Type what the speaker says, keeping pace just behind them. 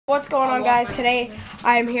What's going on, guys? Today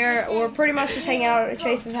I'm here. We're pretty much just hanging out at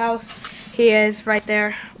Chase's house. He is right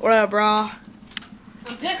there. What up, bro?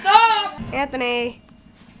 I'm pissed off! Anthony.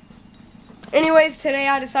 Anyways, today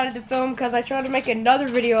I decided to film because I tried to make another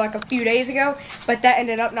video like a few days ago, but that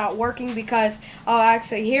ended up not working because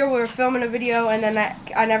actually here we were filming a video and then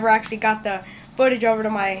I never actually got the footage over to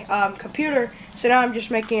my computer, so now I'm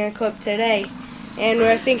just making a clip today. And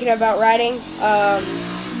we're thinking about riding.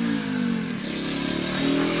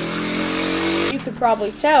 You could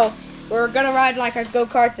probably tell we're gonna ride like our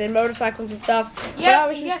go-karts and motorcycles and stuff. Yeah,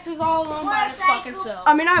 I guess who's all alone by his fucking self.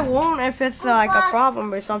 I mean, I won't if it's like a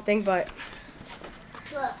problem or something, but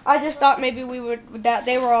I just thought maybe we would, that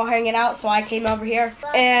they were all hanging out, so I came over here.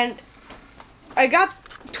 And I got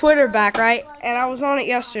Twitter back, right? And I was on it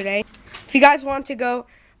yesterday. If you guys want to go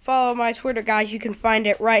follow my Twitter, guys, you can find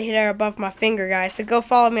it right there above my finger, guys. So go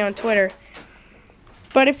follow me on Twitter.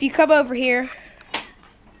 But if you come over here,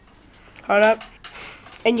 hold up,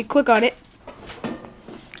 and you click on it,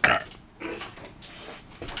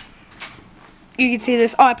 you can see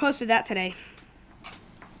this. Oh, I posted that today.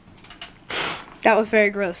 That was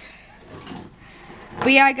very gross.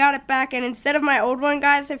 But yeah, I got it back, and instead of my old one,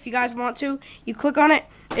 guys, if you guys want to, you click on it.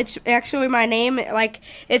 It's actually my name.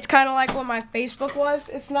 It's kind of like what my Facebook was.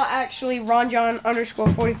 It's not actually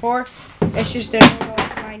RonJohn_44. It's just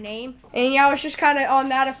my name. And yeah, I was just kind of on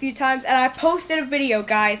that a few times, and I posted a video,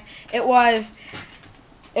 guys. I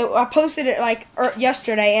posted it like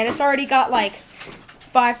yesterday, and it's already got like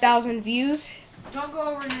 5,000 views. Don't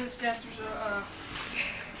go over near the steps. There's a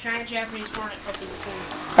giant Japanese hornet up in the corner.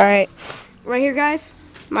 Alright. Right here, guys.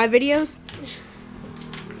 My videos.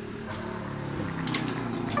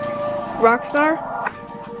 Rockstar.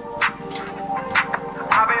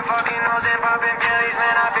 I've been fucking hoes and popping pillies,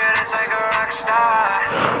 man. I feel this like a rock star.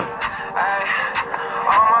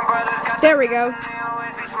 All my brothers got there we go. they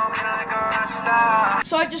always be smoking like a rock star.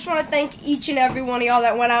 So I just want to thank each and every one of y'all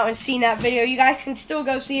that went out and seen that video. You guys can still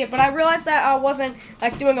go see it, but I realized that I wasn't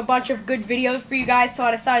like doing a bunch of good videos for you guys, so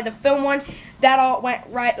I decided to film one. That all went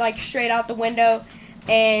right like straight out the window,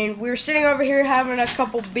 and we were sitting over here having a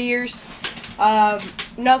couple beers.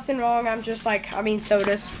 Nothing wrong. I'm just like, I mean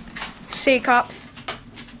sodas. C-cups.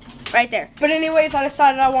 Right there. But anyways, I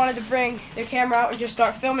decided I wanted to bring the camera out and just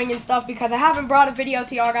start filming and stuff because I haven't brought a video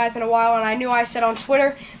to y'all guys in a while, and I knew I said on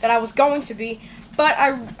Twitter that I was going to be. But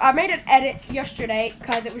I made an edit yesterday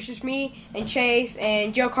because it was just me and Chase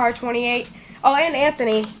and JoeCar28. Oh, and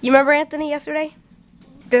Anthony. You remember Anthony yesterday?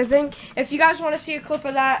 The thing? If you guys want to see a clip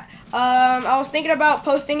of that, I was thinking about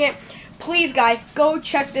posting it. Please, guys, go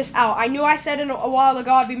check this out. I knew I said a while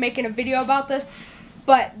ago I'd be making a video about this,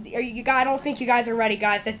 but I don't think you guys are ready,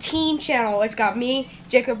 guys. The team channel, it's got me,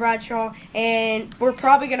 Jacob Bradshaw, and we're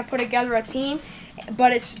probably going to put together a team,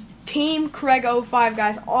 but it's Team Craig 05,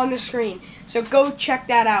 guys, on the screen. So go check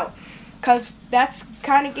that out, because that's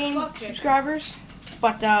kind of gaining subscribers.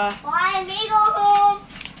 But, Bye, amigo home.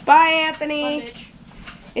 Bye, Anthony. Bye, bitch.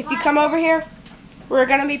 If you come over here, we're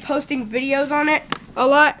going to be posting videos on it a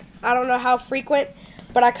lot. I don't know how frequent,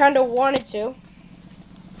 but I kind of wanted to.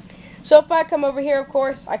 So if I come over here, of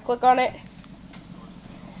course, I click on it,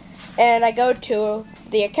 and I go to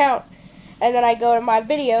the account, and then I go to my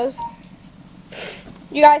videos.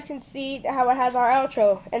 You guys can see how it has our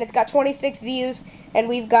outro, and it's got 26 views, and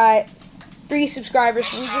we've got 3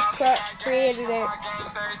 subscribers. We just created it.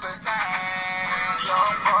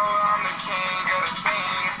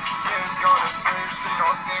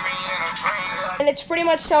 And it's pretty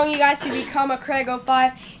much telling you guys to become a Craig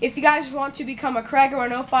 05. If you guys want to become a Craig or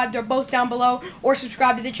an 05, they're both down below. Or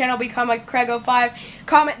subscribe to the channel, become a Craig 05.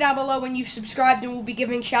 Comment down below when you've subscribed, and we'll be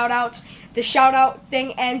giving shout-outs. The shout-out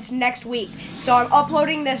thing ends next week. So I'm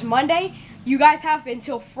uploading this Monday. You guys have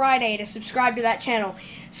until Friday to subscribe to that channel.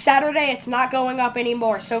 Saturday, it's not going up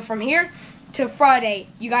anymore. So from here to Friday,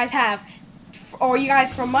 you guys have, or you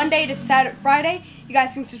guys from Monday to Friday, you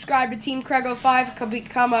guys can subscribe to Team Craig 05, could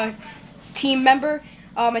become a team member,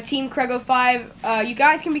 a Team Craig 05. You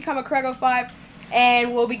guys can become a Craig 05,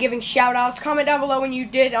 and we'll be giving shout-outs. Comment down below when you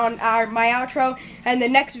did on my outro, and the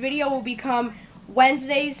next video will become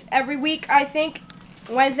Wednesdays every week, I think.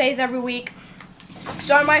 Wednesdays every week.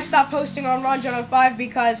 So I might stop posting on RonJohn05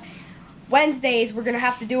 because Wednesdays we're going to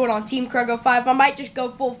have to do it on Team Craig 05. I might just go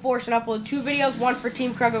full force and upload 2 videos, one for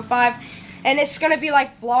Team Craig 05. And it's going to be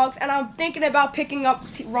like vlogs, and I'm thinking about picking up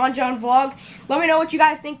Ron John Vlogs. Let me know what you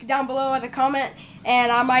guys think down below as a comment,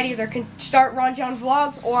 and I might either start Ron John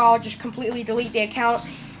Vlogs, or I'll just completely delete the account.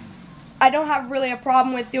 I don't have really a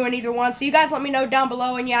problem with doing either one. So you guys let me know down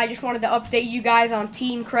below. And yeah, I just wanted to update you guys on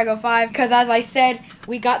Team Craig 05. Because as I said,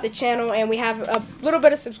 we got the channel and we have a little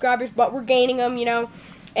bit of subscribers, but we're gaining them, you know.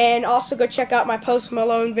 And also go check out my Post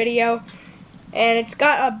Malone video. And it's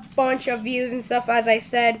got a bunch of views and stuff, as I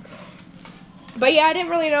said. But yeah, I didn't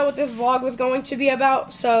really know what this vlog was going to be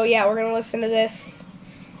about. So yeah, we're going to listen to this.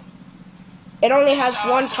 It only has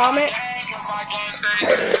one comment.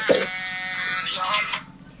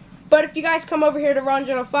 But if you guys come over here to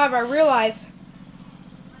Ron05, I realized,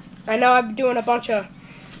 I know I'm doing a bunch of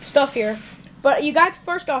stuff here. But you guys,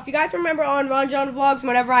 first off, you guys remember on Ron John Vlogs,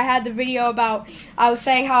 whenever I had the video about, I was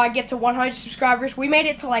saying how I get to 100 subscribers. We made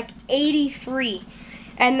it to like 83,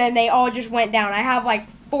 and then they all just went down. I have like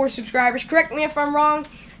 4 subscribers. Correct me if I'm wrong,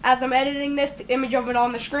 as I'm editing this, the image of it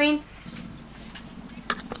on the screen.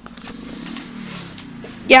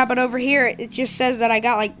 Yeah, but over here, it just says that I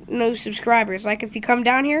got like no subscribers. Like if you come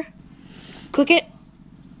down here, click it.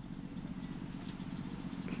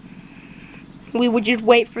 We would just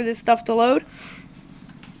wait for this stuff to load.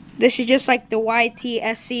 This is just like the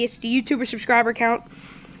YTSC. It's the YouTuber subscriber count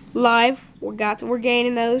live. We're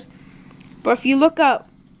gaining those. But if you look up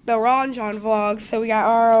the Ron John Vlogs, so we got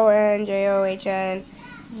RONJOHN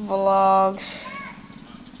Vlogs.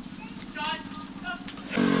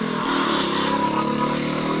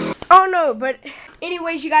 Oh no, but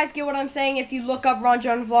anyways, you guys get what I'm saying. If you look up Ron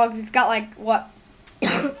John Vlogs, it's got like what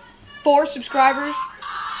 4 subscribers.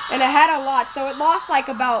 And it had a lot, so it lost like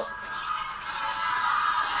about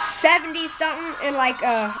 70 something in like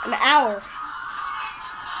an hour.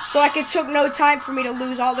 So like it took no time for me to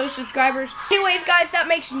lose all those subscribers. Anyways, guys, that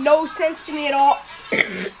makes no sense to me at all.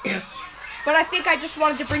 But I think I just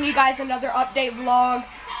wanted to bring you guys another update vlog.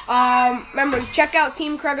 Remember, check out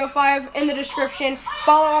Team Craig05 in the description.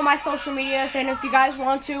 Follow all my social medias, and if you guys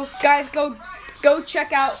want to, guys, go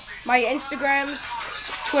check out my Instagrams,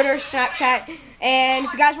 Twitter, Snapchat. And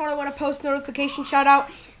if you guys want to win a post notification shout out,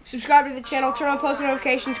 subscribe to the channel, turn on post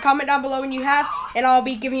notifications, comment down below when you have, and I'll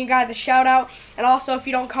be giving you guys a shout out. And also, if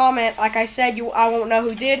you don't comment, like I said, I won't know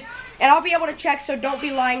who did. And I'll be able to check, so don't be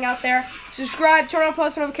lying out there. Subscribe, turn on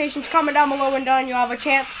post notifications, comment down below when done, you'll have a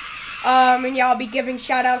chance. And yeah, I'll be giving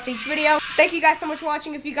shout outs each video. Thank you guys so much for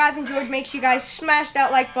watching. If you guys enjoyed, make sure you guys smash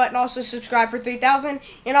that like button. Also subscribe for 3,000.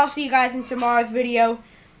 And I'll see you guys in tomorrow's video.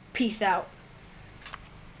 Peace out.